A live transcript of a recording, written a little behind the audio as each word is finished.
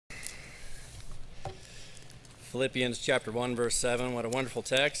Philippians chapter 1, verse 7. What a wonderful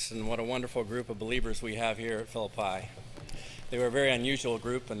text, and what a wonderful group of believers we have here at Philippi. They were a very unusual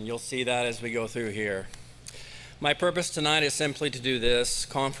group, and you'll see that as we go through here. My purpose tonight is simply to do this.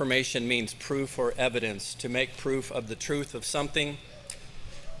 Confirmation means proof or evidence, to make proof of the truth of something.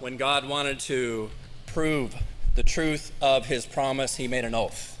 When God wanted to prove the truth of his promise, he made an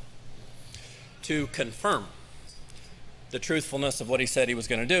oath to confirm the truthfulness of what he said he was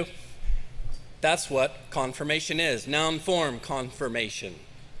going to do. That's what confirmation is. Noun form confirmation.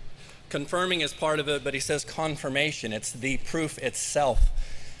 Confirming is part of it, but he says confirmation. It's the proof itself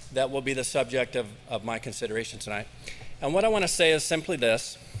that will be the subject of my consideration tonight. And what I want to say is simply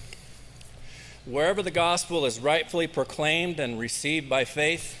this. Wherever the gospel is rightfully proclaimed and received by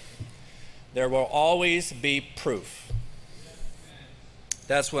faith, there will always be proof.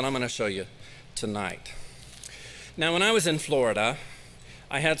 That's what I'm going to show you tonight. Now, when I was in Florida,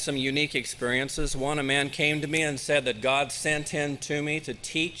 I had some unique experiences. One, a man came to me and said that God sent him to me to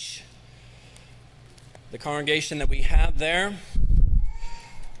teach the congregation that we had there.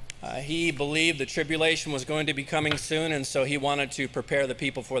 He believed the tribulation was going to be coming soon, and so he wanted to prepare the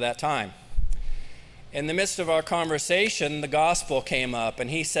people for that time. In the midst of our conversation, the gospel came up, and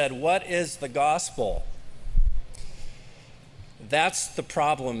he said, "What is the gospel?" That's the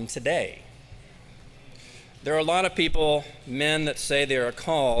problem today. There are a lot of people, men that say they are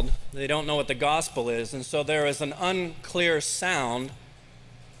called, they don't know what the gospel is, and so there is an unclear sound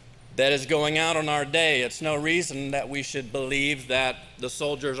that is going out on our day. It's no reason that we should believe that the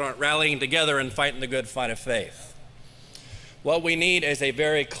soldiers aren't rallying together and fighting the good fight of faith. What we need is a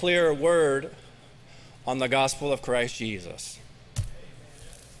very clear word on the gospel of Christ Jesus.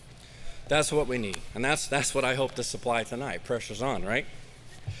 That's what we need, and that's what I hope to supply tonight. Pressure's on, right?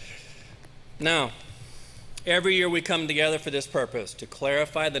 Now, every year we come together for this purpose, to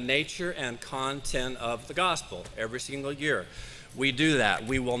clarify the nature and content of the gospel. Every single year we do that.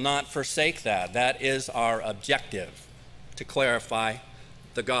 We will not forsake that. That is our objective, to clarify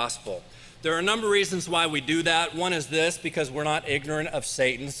the gospel. There are a number of reasons why we do that. One is this: because we're not ignorant of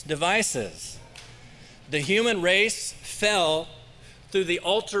Satan's devices. The human race fell through the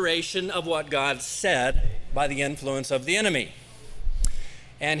alteration of what God said by the influence of the enemy.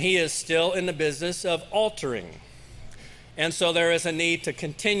 And he is still in the business of altering. And so there is a need to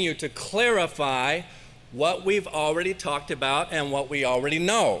continue to clarify what we've already talked about and what we already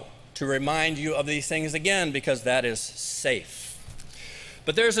know, to remind you of these things again, because that is safe.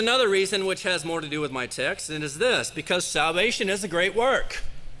 But there's another reason which has more to do with my text, and it is this: because salvation is a great work.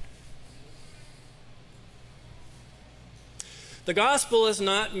 The gospel is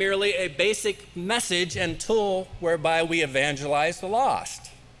not merely a basic message and tool whereby we evangelize the lost.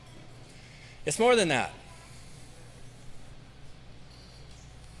 It's more than that.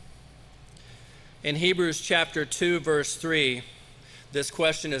 In Hebrews chapter 2, verse 3, this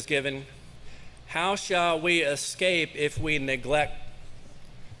question is given: how shall we escape if we neglect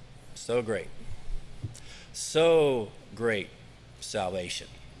so great salvation?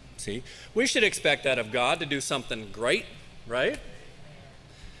 See, we should expect that of God, to do something great, right?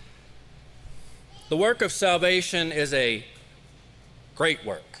 The work of salvation is a great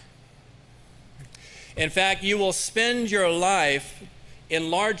work. In fact, you will spend your life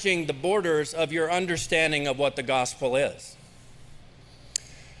enlarging the borders of your understanding of what the gospel is,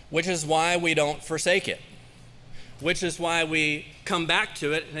 which is why we don't forsake it, which is why we come back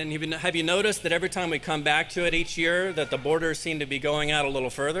to it. And have you noticed that every time we come back to it each year, that the borders seem to be going out a little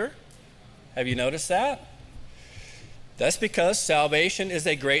further? Have you noticed that? That's because salvation is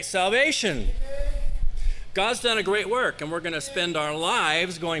a great salvation. God's done a great work, and we're going to spend our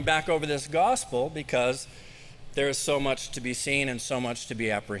lives going back over this gospel because there is so much to be seen and so much to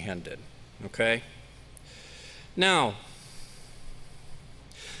be apprehended, okay? Now,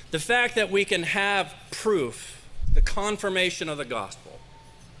 the fact that we can have proof, the confirmation of the gospel.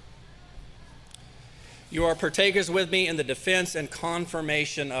 You are partakers with me in the defense and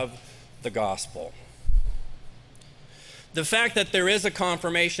confirmation of the gospel. The fact that there is a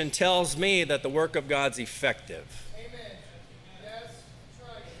confirmation tells me that the work of God's effective. Amen. Yes, that's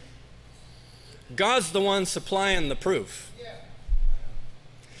right. God's the one supplying the proof. Yeah.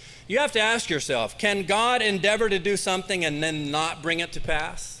 You have to ask yourself, can God endeavor to do something and then not bring it to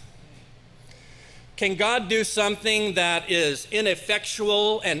pass? Can God do something that is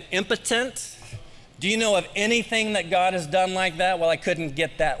ineffectual and impotent? Do you know of anything that God has done like that? Well, I couldn't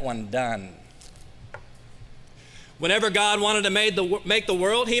get that one done. Whenever God wanted to make the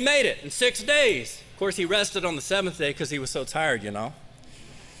world, he made it in 6 days. Of course, he rested on the seventh day because he was so tired, you know.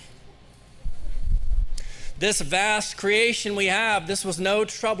 This vast creation we have, this was no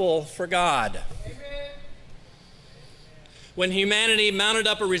trouble for God. Amen. When humanity mounted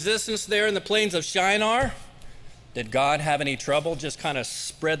up a resistance there in the plains of Shinar, did God have any trouble just kind of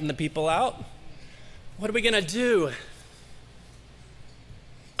spreading the people out? What are we going to do?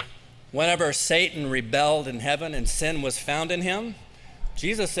 Whenever Satan rebelled in heaven and sin was found in him,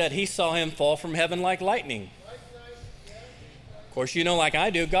 Jesus said he saw him fall from heaven like lightning. Of course, you know like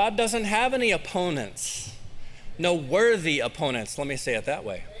I do, God doesn't have any opponents. No worthy opponents. Let me say it that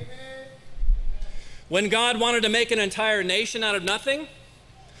way. Amen. When God wanted to make an entire nation out of nothing,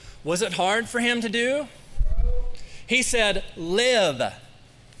 was it hard for him to do? He said, live,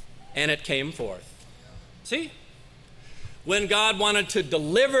 and it came forth. See? When God wanted to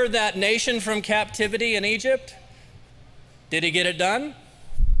deliver that nation from captivity in Egypt, did he get it done?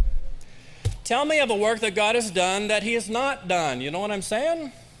 Tell me of a work that God has done that he has not done. You know what I'm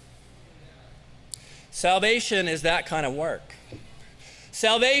saying? Salvation is that kind of work.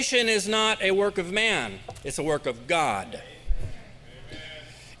 Salvation is not a work of man. It's a work of God.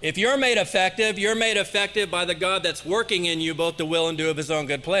 If you're made effective by the God that's working in you both to will and do of his own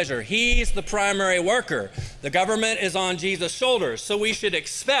good pleasure. He's the primary worker. The government is on Jesus' shoulders, so we should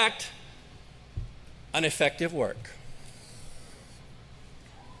expect an effective work.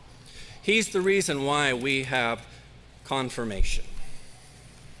 He's the reason why we have confirmation.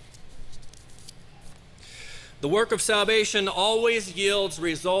 The work of salvation always yields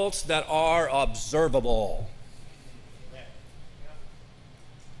results that are observable.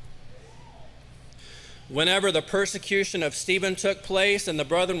 Whenever the persecution of Stephen took place and the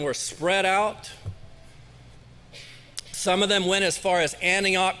brethren were spread out, some of them went as far as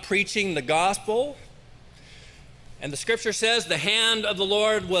Antioch preaching the gospel. And the scripture says the hand of the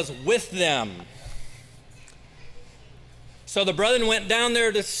Lord was with them. So the brethren went down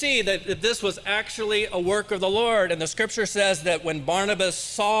there to see that this was actually a work of the Lord. And the scripture says that when Barnabas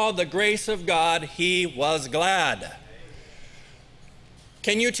saw the grace of God, he was glad.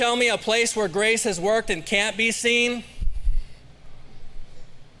 Can you tell me a place where grace has worked and can't be seen?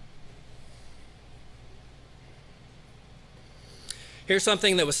 Here's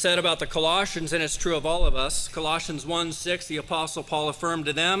something that was said about the Colossians, and it's true of all of us. Colossians 1:6, the Apostle Paul affirmed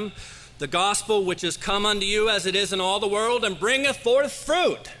to them, the gospel which is come unto you as it is in all the world and bringeth forth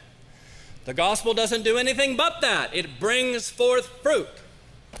fruit. The gospel doesn't do anything but that. It brings forth fruit.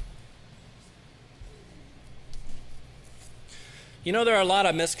 You know, there are a lot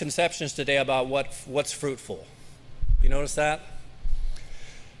of misconceptions today about what's fruitful. You notice that?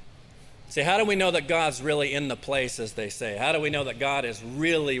 See, how do we know that God's really in the place, as they say? How do we know that God is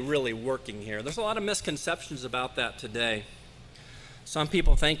really, really working here? There's a lot of misconceptions about that today. Some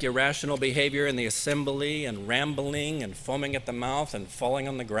people think irrational behavior in the assembly and rambling and foaming at the mouth and falling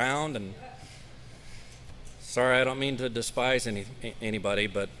on the ground. And sorry, I don't mean to despise anybody,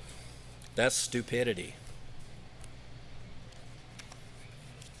 but that's stupidity.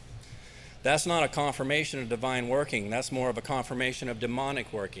 That's not a confirmation of divine working. That's more of a confirmation of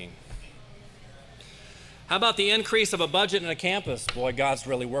demonic working. How about the increase of a budget in a campus? Boy, God's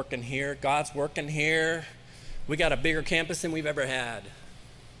really working here. God's working here. We got a bigger campus than we've ever had.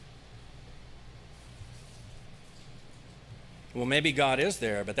 Well, maybe God is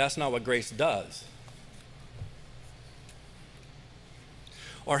there, but that's not what grace does.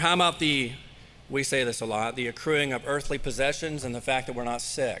 Or how about we say this a lot, the accruing of earthly possessions and the fact that we're not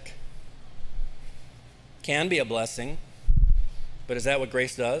sick? Can be a blessing, but is that what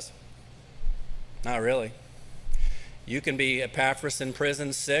grace does? Not really. You can be Epaphras in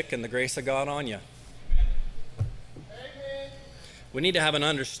prison, sick, and the grace of God on you. Amen. We need to have an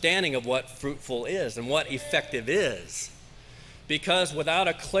understanding of what fruitful is and what effective is. Because without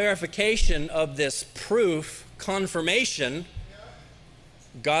a clarification of this proof, confirmation,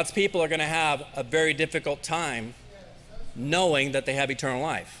 God's people are going to have a very difficult time knowing that they have eternal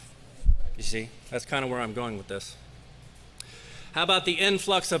life. You see, that's kind of where I'm going with this. How about the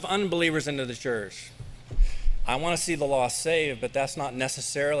influx of unbelievers into the church? I want to see the lost saved, but that's not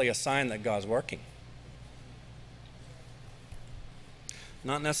necessarily a sign that God's working.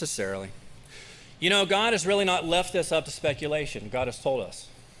 Not necessarily. You know, God has really not left this up to speculation. God has told us.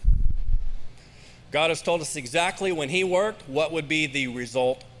 God has told us exactly when he worked, what would be the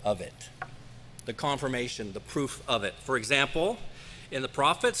result of it. The confirmation, the proof of it. For example, in the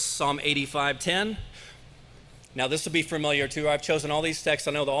prophets, Psalm 85:10. Now this will be familiar too. I've chosen all these texts.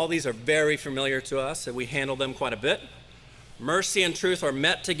 I know that all these are very familiar to us and we handle them quite a bit. Mercy and truth are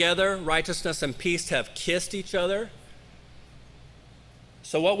met together. Righteousness and peace have kissed each other.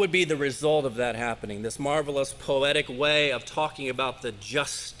 So what would be the result of that happening? This marvelous poetic way of talking about the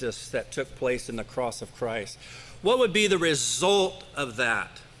justice that took place in the cross of Christ. What would be the result of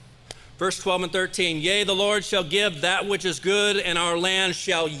that? Verse 12 and 13, yea, the Lord shall give that which is good, and our land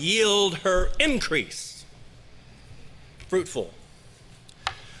shall yield her increase. Fruitful.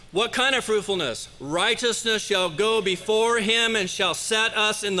 What kind of fruitfulness? Righteousness shall go before him and shall set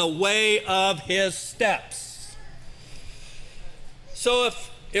us in the way of his steps. So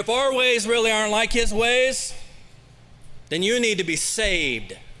if our ways really aren't like his ways, then you need to be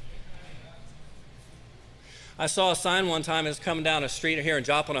saved. I saw a sign one time. I was coming down a street here in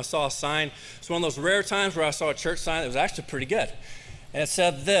Joplin. I saw a sign. It's one of those rare times where I saw a church sign that was actually pretty good. And it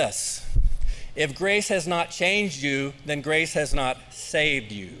said this: if grace has not changed you, then grace has not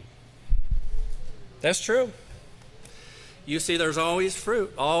saved you. That's true. You see, there's always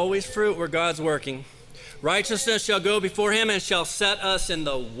fruit where God's working. Righteousness shall go before him and shall set us in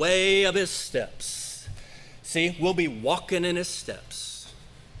the way of his steps. See, we'll be walking in his steps.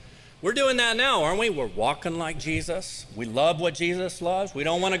 We're doing that now, aren't we? We're walking like Jesus. We love what Jesus loves. We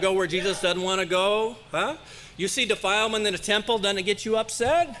don't want to go where Jesus doesn't want to go. Huh? You see defilement in the temple, doesn't it get you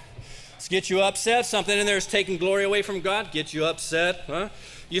upset? It's get you upset. Something in there is taking glory away from God, get you upset. Huh?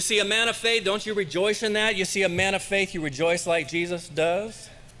 You see a man of faith, don't you rejoice in that? You see a man of faith, you rejoice like Jesus does.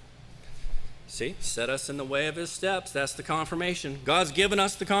 See, set us in the way of his steps. That's the confirmation. God's given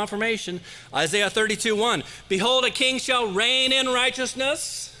us the confirmation. Isaiah 32:1, behold, a king shall reign in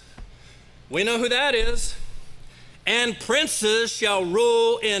righteousness. We know who that is. And princes shall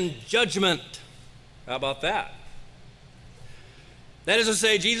rule in judgment. How about that? That is to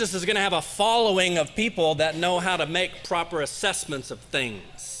say, Jesus is going to have a following of people that know how to make proper assessments of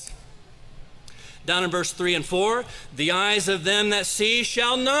things. Down in verse 3 and 4, the eyes of them that see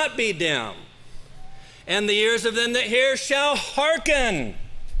shall not be dim, and the ears of them that hear shall hearken.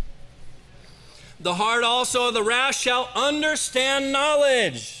 The heart also of the rash shall understand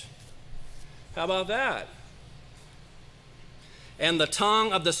knowledge. How about that? And the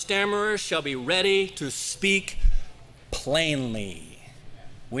tongue of the stammerer shall be ready to speak plainly.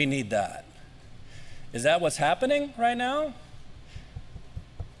 We need that. Is that what's happening right now?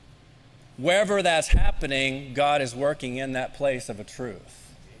 Wherever that's happening, God is working in that place of a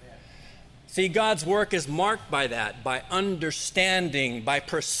truth. See, God's work is marked by that, by understanding, by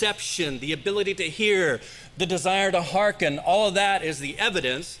perception, the ability to hear, the desire to hearken. All of that is the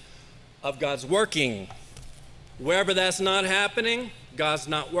evidence of God's working. Wherever that's not happening, God's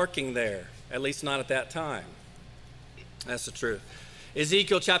not working there, at least not at that time. That's the truth.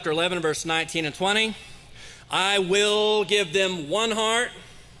 Ezekiel chapter 11, verse 19 and 20. I will give them one heart,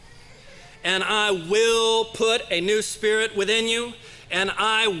 and I will put a new spirit within you, and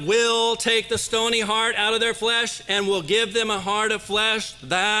I will take the stony heart out of their flesh, and will give them a heart of flesh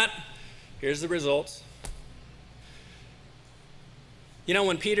that, here's the results. You know,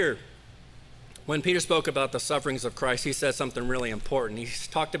 when Peter spoke about the sufferings of Christ, he said something really important. He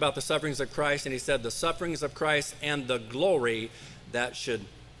talked about the sufferings of Christ, and he said the sufferings of Christ and the glory that should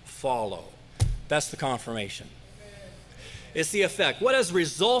follow. That's the confirmation. It's the effect. What has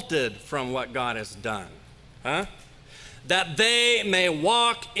resulted from what God has done? Huh? That they may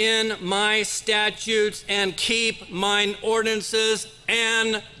walk in my statutes and keep mine ordinances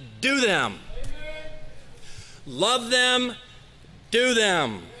and do them. Amen. Love them, do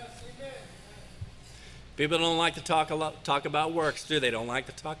them. People don't like to talk about works, do they? Don't like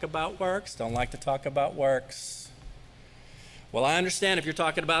to talk about works. Don't like to talk about works. Well, I understand if you're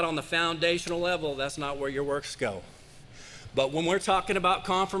talking about on the foundational level, that's not where your works go. But when we're talking about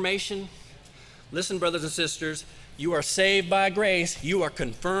confirmation, listen, brothers and sisters, you are saved by grace. You are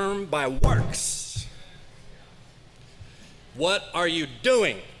confirmed by works. What are you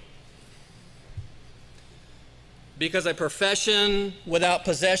doing? Because a profession without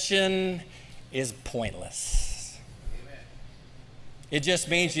possession is pointless. Amen. It just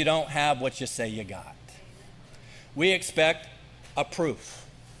means you don't have what you say you got. We expect a proof.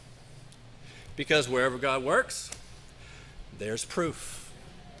 Because wherever God works, there's proof.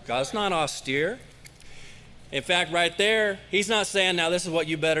 God's not austere. In fact, right there, he's not saying, now this is what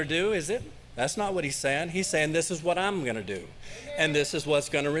you better do, is it? That's not what he's saying. He's saying, this is what I'm going to do. And this is what's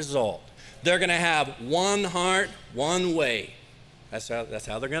going to result. They're going to have one heart, one way. That's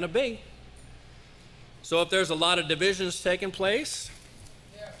how they're going to be. So if there's a lot of divisions taking place,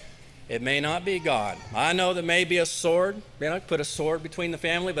 it may not be God. I know there may be a sword. Put a sword between the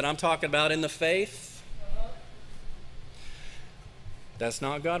family, but I'm talking about in the faith. That's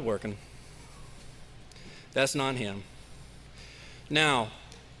not God working. That's not him. Now,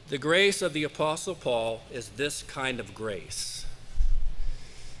 the grace of the Apostle Paul is this kind of grace.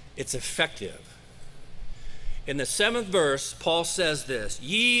 It's effective. In the 7th verse, Paul says this,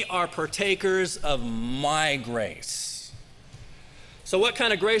 ye are partakers of my grace. So what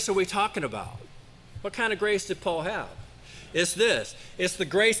kind of grace are we talking about? What kind of grace did Paul have? It's this. It's the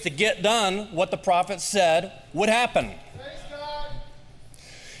grace to get done what the prophet said would happen. Praise God.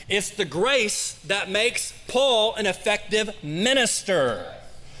 It's the grace that makes Paul an effective minister.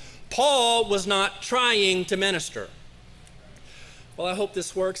 Paul was not trying to minister. Well, I hope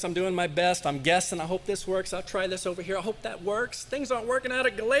this works. I'm doing my best. I'm guessing. I hope this works. I'll try this over here. I hope that works. Things aren't working out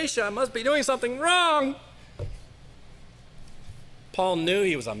at Galatia. I must be doing something wrong. Paul knew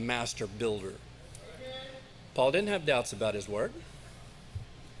he was a master builder. Paul didn't have doubts about his work.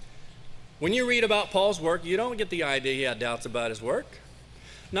 When you read about Paul's work, you don't get the idea he had doubts about his work.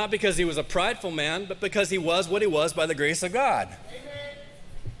 Not because he was a prideful man, but because he was what he was by the grace of God. Amen.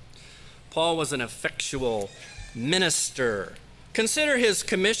 Paul was an effectual minister. Consider his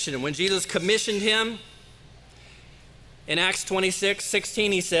commission. When Jesus commissioned him, in Acts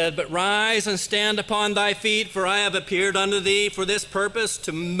 26:16, he said, "But rise and stand upon thy feet, for I have appeared unto thee for this purpose,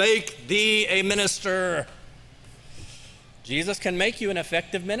 to make thee a minister." Jesus can make you an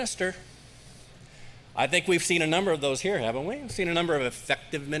effective minister. I think we've seen a number of those here, haven't we? We've seen a number of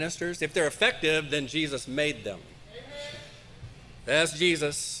effective ministers. If they're effective, then Jesus made them. That's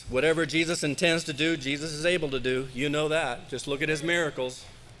Jesus. Whatever Jesus intends to do, Jesus is able to do. You know that. Just look at his miracles.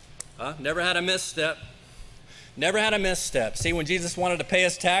 Never had a misstep. Never had a misstep. See, when Jesus wanted to pay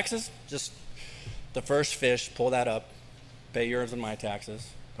his taxes, just the first fish, pull that up. Pay yours and my taxes.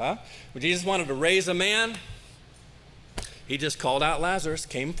 When Jesus wanted to raise a man, he just called out Lazarus,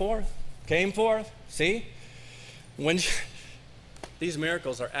 came forth. See? These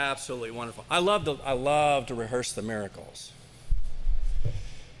miracles are absolutely wonderful. I love to rehearse the miracles,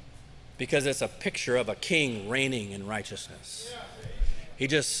 because it's a picture of a king reigning in righteousness.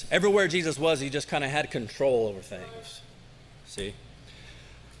 Everywhere Jesus was, he just kind of had control over things. See?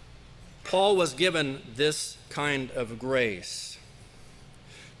 Paul was given this kind of grace,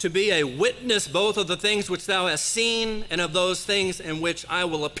 to be a witness both of the things which thou hast seen and of those things in which I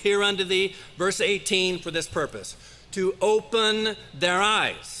will appear unto thee. Verse 18, for this purpose, to open their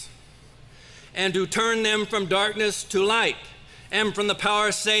eyes and to turn them from darkness to light and from the power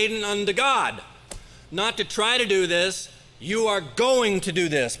of Satan unto God. Not to try to do this. You are going to do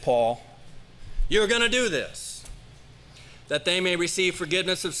this, Paul. You're going to do this. That they may receive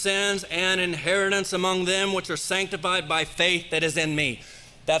forgiveness of sins and inheritance among them which are sanctified by faith that is in me.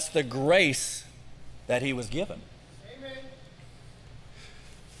 That's the grace that he was given.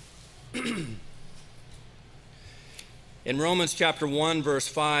 Amen. In Romans chapter 1, verse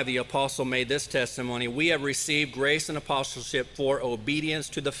 5, the apostle made this testimony: we have received grace and apostleship for obedience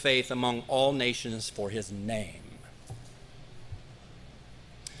to the faith among all nations for his name.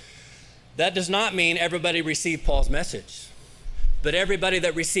 That does not mean everybody received Paul's message, but everybody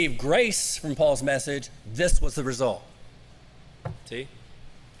that received grace from Paul's message, this was the result. See?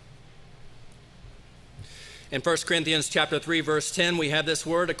 In 1 Corinthians chapter 3, verse 10, we have this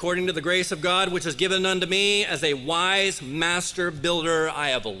word: according to the grace of God, which is given unto me as a wise master builder, I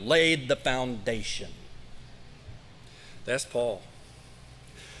have laid the foundation. That's Paul.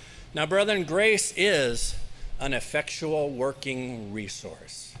 Now, brethren, grace is an effectual working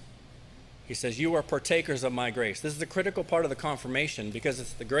resource. He says, you are partakers of my grace. This is the critical part of the confirmation, because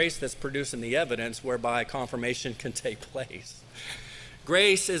it's the grace that's producing the evidence whereby confirmation can take place.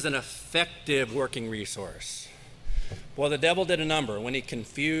 Grace is an effective working resource. Well, the devil did a number when he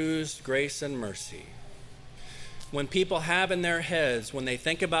confused grace and mercy. When people have in their heads, when they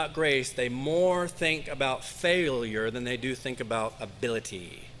think about grace, they more think about failure than they do think about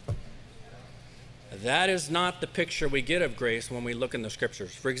ability. That is not the picture we get of grace when we look in the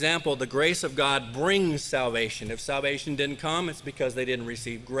scriptures. For example, the grace of God brings salvation. If salvation didn't come, it's because they didn't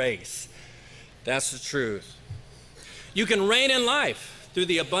receive grace. That's the truth. You can reign in life through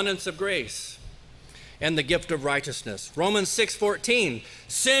the abundance of grace and the gift of righteousness. Romans 6:14,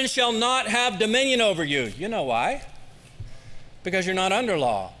 sin shall not have dominion over you. You know why? Because you're not under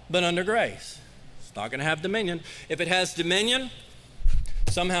law, but under grace. It's not going to have dominion. If it has dominion,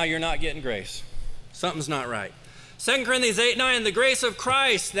 somehow you're not getting grace. Something's not right. 2 Corinthians 8:9, the grace of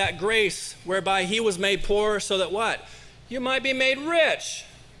Christ, that grace whereby he was made poor so that what? You might be made rich,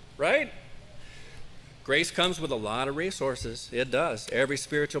 right? Grace comes with a lot of resources. It does. Every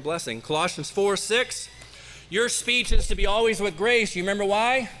spiritual blessing. Colossians 4:6, your speech is to be always with grace. You remember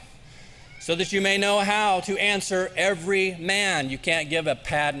why? So that you may know how to answer every man. You can't give a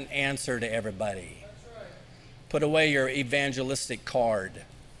patent answer to everybody. That's right. Put away your evangelistic card.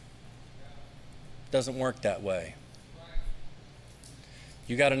 Doesn't work that way.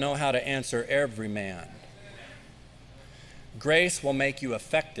 You got to know how to answer every man. Grace will make you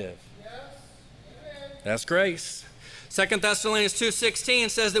effective. Yes. Amen. That's grace. 2 Thessalonians 2:16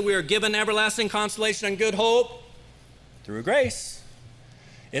 says that we are given everlasting consolation and good hope through grace.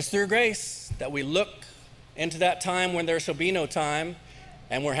 It's through grace that we look into that time when there shall be no time,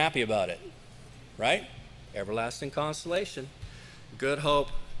 and we're happy about it, right? Everlasting consolation, good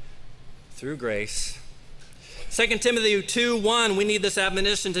hope through grace. 2 Timothy 2:1, we need this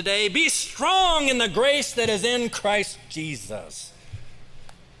admonition today. Be strong in the grace that is in Christ Jesus.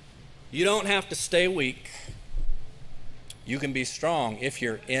 You don't have to stay weak. You can be strong if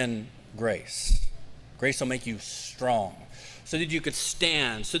you're in grace. Grace will make you strong so that you could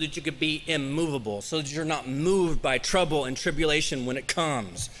stand, so that you could be immovable, so that you're not moved by trouble and tribulation when it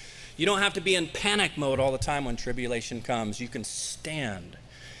comes. You don't have to be in panic mode all the time when tribulation comes. You can stand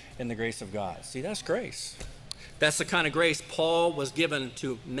in the grace of God. See, that's grace. That's the kind of grace Paul was given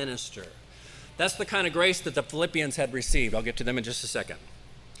to minister. That's the kind of grace that the Philippians had received. I'll get to them in just a second.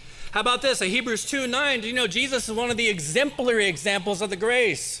 How about this? Hebrews 2:9, do you know Jesus is one of the exemplary examples of the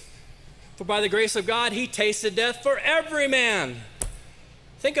grace? For by the grace of God, he tasted death for every man.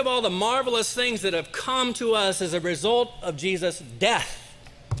 Think of all the marvelous things that have come to us as a result of Jesus' death.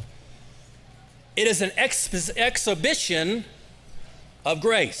 It is an exhibition of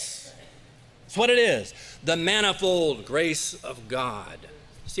grace. That's what it is. The manifold grace of God.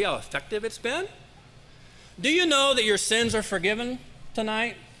 See how effective it's been? Do you know that your sins are forgiven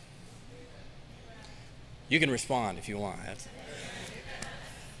tonight? You can respond if you want.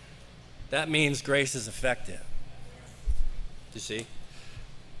 That means grace is effective. You see?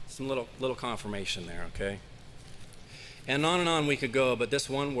 Some little confirmation there, okay? And on we could go, but this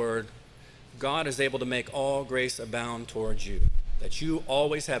one word, God is able to make all grace abound towards you, that you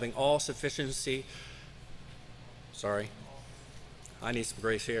always having all sufficiency. Sorry, I need some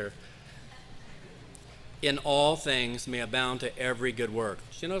grace here. In all things may abound to every good work.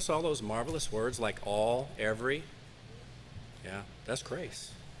 Did you notice all those marvelous words like all, every? Yeah, that's grace.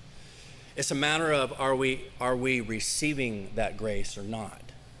 It's a matter of are we receiving that grace or not?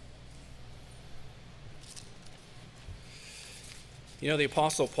 You know, the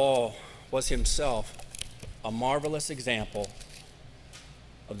Apostle Paul was himself a marvelous example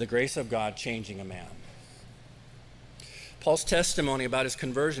of the grace of God changing a man. Paul's testimony about his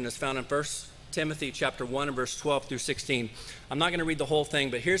conversion is found in 1 Timothy chapter 1 and verse 12 through 16. I'm not going to read the whole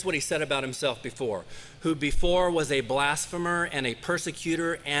thing, but here's what he said about himself before. Who before was a blasphemer and a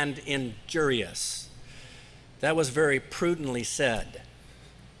persecutor and injurious. That was very prudently said.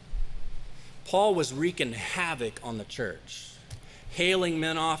 Paul was wreaking havoc on the church, hailing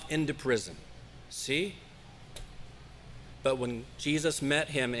men off into prison. See? But when Jesus met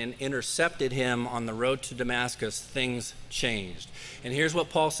him and intercepted him on the road to Damascus, things changed. And here's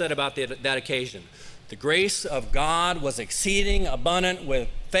what Paul said about that occasion. The grace of God was exceeding abundant with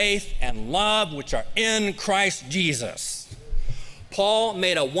faith and love which are in Christ Jesus. Paul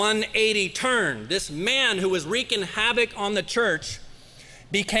made a 180 turn. This man who was wreaking havoc on the church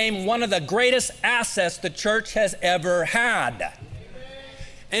became one of the greatest assets the church has ever had.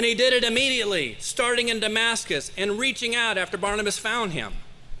 And he did it immediately, starting in Damascus and reaching out after Barnabas found him.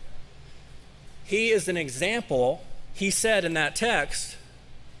 He is an example, he said in that text,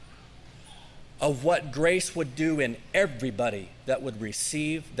 of what grace would do in everybody that would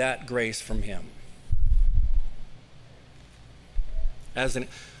receive that grace from him.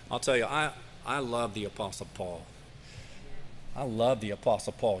 I'll tell you, I love the Apostle Paul. I love the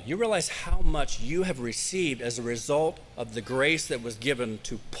Apostle Paul. You realize how much you have received as a result of the grace that was given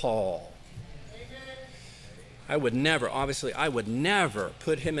to Paul. I would never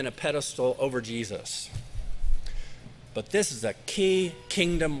put him in a pedestal over Jesus. But this is a key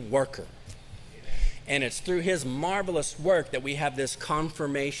kingdom worker. And it's through his marvelous work that we have this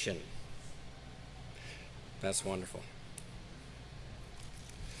confirmation. That's wonderful.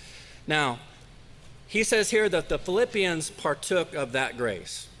 Now, he says here that the Philippians partook of that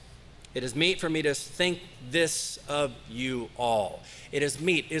grace. It is meet for me to think this of you all. It is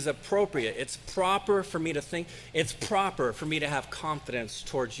meet, is appropriate. It's proper for me to think. It's proper for me to have confidence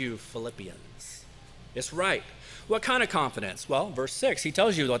towards you, Philippians. It's right. What kind of confidence? Well, verse 6, he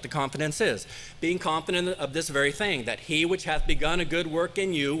tells you what the confidence is. Being confident of this very thing, that he which hath begun a good work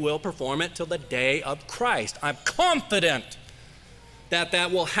in you will perform it till the day of Christ. I'm confident that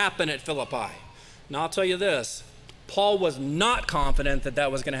that will happen at Philippi. Now, I'll tell you this, Paul was not confident that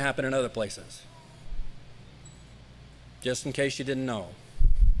that was going to happen in other places. Just in case you didn't know.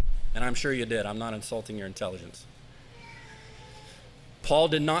 And I'm sure you did. I'm not insulting your intelligence. Paul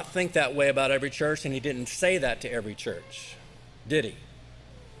did not think that way about every church, and he didn't say that to every church, did he?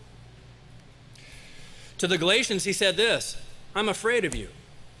 To the Galatians, he said this, I'm afraid of you.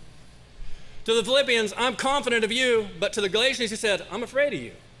 To the Philippians, I'm confident of you, but to the Galatians, he said, I'm afraid of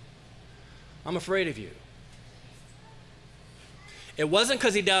you. I'm afraid of you. It wasn't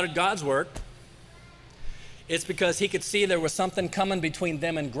because he doubted God's work. It's because he could see there was something coming between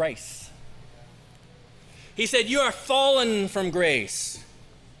them and grace. He said, you are fallen from grace.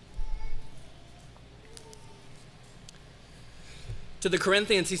 To the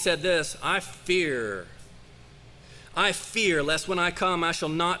Corinthians, he said this, I fear lest when I come, I shall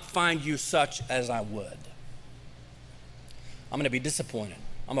not find you such as I would. I'm going to be disappointed.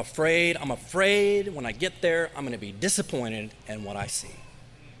 I'm afraid when I get there, I'm going to be disappointed in what I see.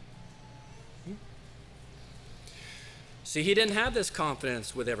 See, he didn't have this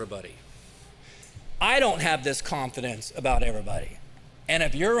confidence with everybody. I don't have this confidence about everybody. And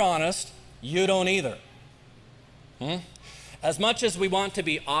if you're honest, you don't either. As much as we want to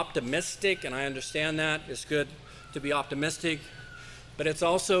be optimistic, and I understand that, it's good to be optimistic, but it's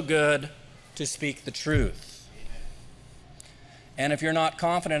also good to speak the truth. And if you're not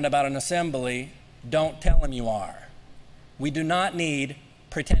confident about an assembly, don't tell them you are. We do not need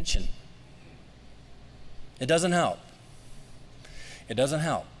pretension. It doesn't help. It doesn't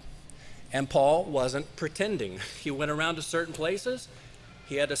help. And Paul wasn't pretending. He went around to certain places.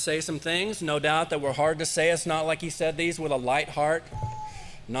 He had to say some things, no doubt, that were hard to say. It's not like he said these with a light heart.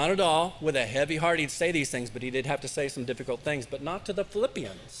 Not at all. With a heavy heart, he'd say these things, but he did have to say some difficult things, but not to the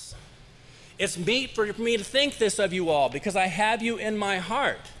Philippians. It's meet for me to think this of you all, because I have you in my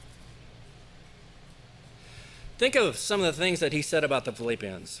heart. Think of some of the things that he said about the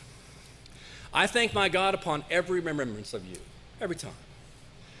Philippians. I thank my God upon every remembrance of you. Every time.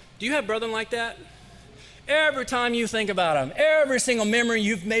 Do you have brethren like that? Every time you think about them, every single memory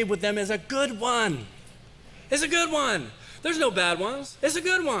you've made with them is a good one. It's a good one. There's no bad ones. It's a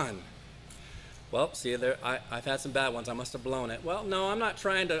good one. Well, see, I've had some bad ones. I must have blown it. Well, no, I'm not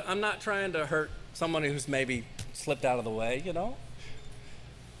trying to hurt someone who's maybe slipped out of the way, you know.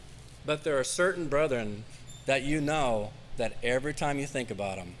 But there are certain brethren that you know that every time you think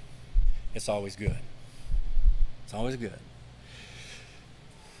about them, it's always good. It's always good.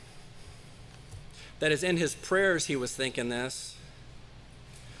 That is, in his prayers, he was thinking this.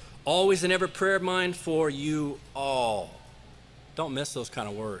 Always in every prayer of mine for you all. Don't miss those kind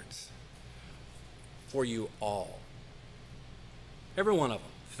of words. For you all. Every one of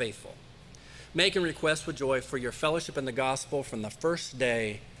them, faithful. Making requests with joy for your fellowship in the gospel from the first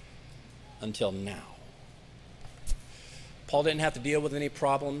day until now. Paul didn't have to deal with any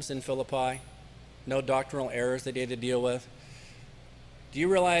problems in Philippi. No doctrinal errors that he had to deal with. Do you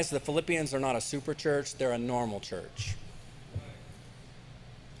realize the Philippians are not a super church? They're a normal church.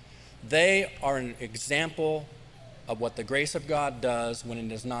 They are an example of what the grace of God does when it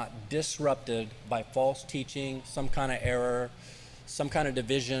is not disrupted by false teaching, some kind of error, some kind of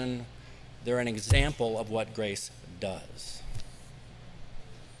division. They're an example of what grace does.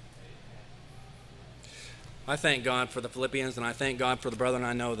 I thank God for the Philippians, and I thank God for the brethren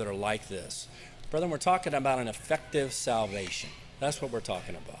I know that are like this. Brethren, we're talking about an effective salvation. That's what we're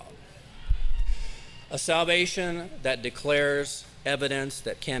talking about. A salvation that declares evidence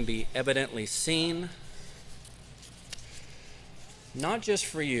that can be evidently seen, not just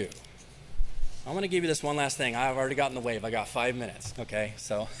for you. I want to give you this one last thing. I've already gotten the wave. I got 5 minutes, okay?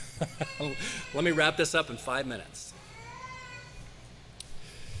 So let me wrap this up in 5 minutes.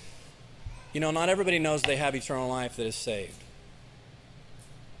 You know, not everybody knows they have eternal life that is saved.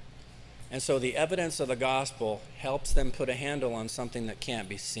 And so the evidence of the gospel helps them put a handle on something that can't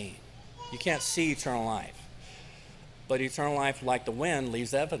be seen. You can't see eternal life. But eternal life, like the wind,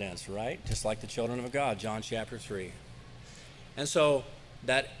 leaves evidence, right? Just like the children of God, John chapter 3. And so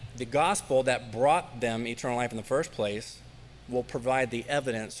that the gospel that brought them eternal life in the first place will provide the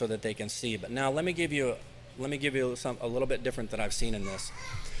evidence so that they can see. But now let me give you a little bit different that I've seen in this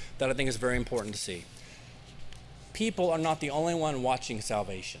that I think is very important to see. People are not the only one watching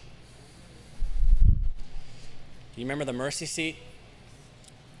salvation. Do you remember the mercy seat?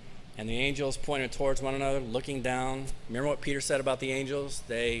 And the angels pointed towards one another, looking down. Remember what Peter said about the angels?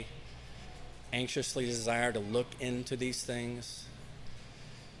 They anxiously desire to look into these things.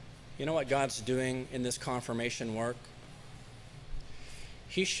 You know what God's doing in this confirmation work?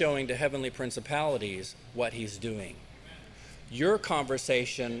 He's showing to heavenly principalities what he's doing. Your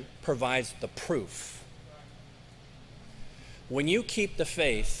conversation provides the proof. When you keep the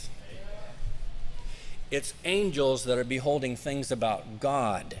faith, it's angels that are beholding things about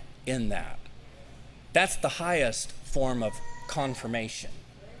God in that. That's the highest form of confirmation.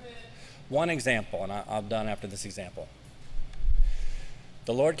 One example, and I'm done after this example.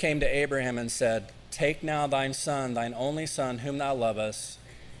 The Lord came to Abraham and said, "Take now thine son, thine only son, whom thou lovest,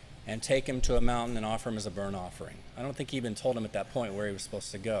 and take him to a mountain and offer him as a burnt offering. I don't think he even told him at that point where he was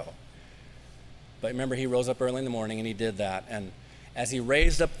supposed to go. But remember, he rose up early in the morning and he did that. And as he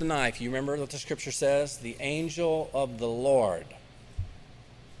raised up the knife, you remember what the scripture says? The angel of the Lord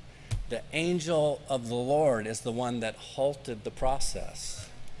is the one that halted the process.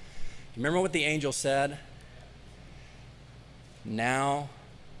 Remember what the angel said? Now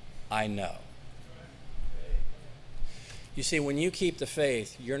I know. You see, when you keep the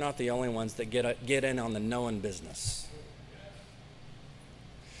faith, you're not the only ones that get in on the knowing business.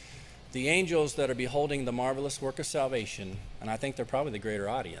 The angels that are beholding the marvelous work of salvation, and I think they're probably the greater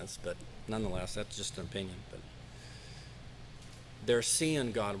audience, but nonetheless, that's just an opinion, but they're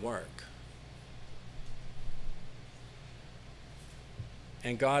seeing God work.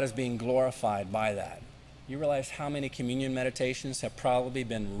 And God is being glorified by that. You realize how many communion meditations have probably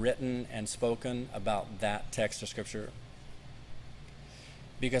been written and spoken about that text of Scripture?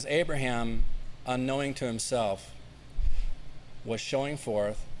 Because Abraham, unknowing to himself, was showing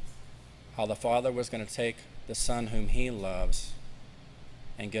forth how the Father was going to take the Son whom he loves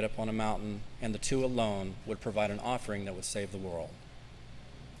and get up on a mountain, and the two alone would provide an offering that would save the world.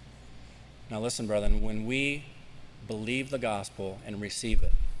 Now listen, brethren, when we believe the gospel and receive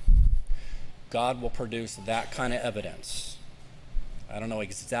it, God will produce that kind of evidence. I don't know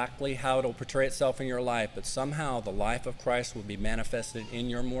exactly how it will portray itself in your life, but somehow the life of Christ will be manifested in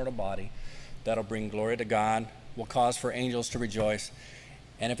your mortal body. That'll bring glory to God, will cause for angels to rejoice.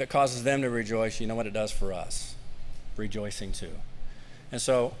 And if it causes them to rejoice, you know what it does for us? Rejoicing too. And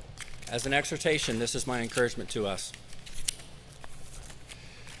so, as an exhortation, this is my encouragement to us.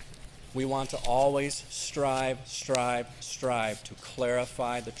 We want to always strive to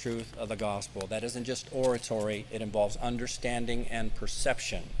clarify the truth of the gospel. That isn't just oratory. It involves understanding and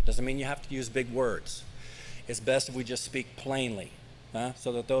perception. Doesn't mean you have to use big words. It's best if we just speak plainly,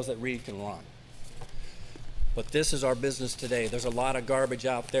 so that those that read can run. But this is our business today. There's a lot of garbage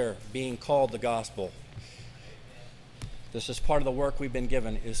out there being called the gospel. This is part of the work we've been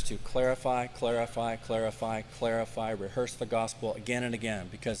given, is to clarify, rehearse the gospel again and again,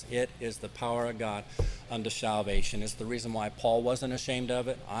 because it is the power of God unto salvation. It's the reason why Paul wasn't ashamed of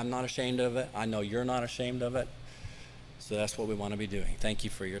it. I'm not ashamed of it. I know you're not ashamed of it. So that's what we want to be doing. Thank you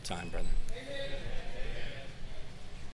for your time, brother. Amen.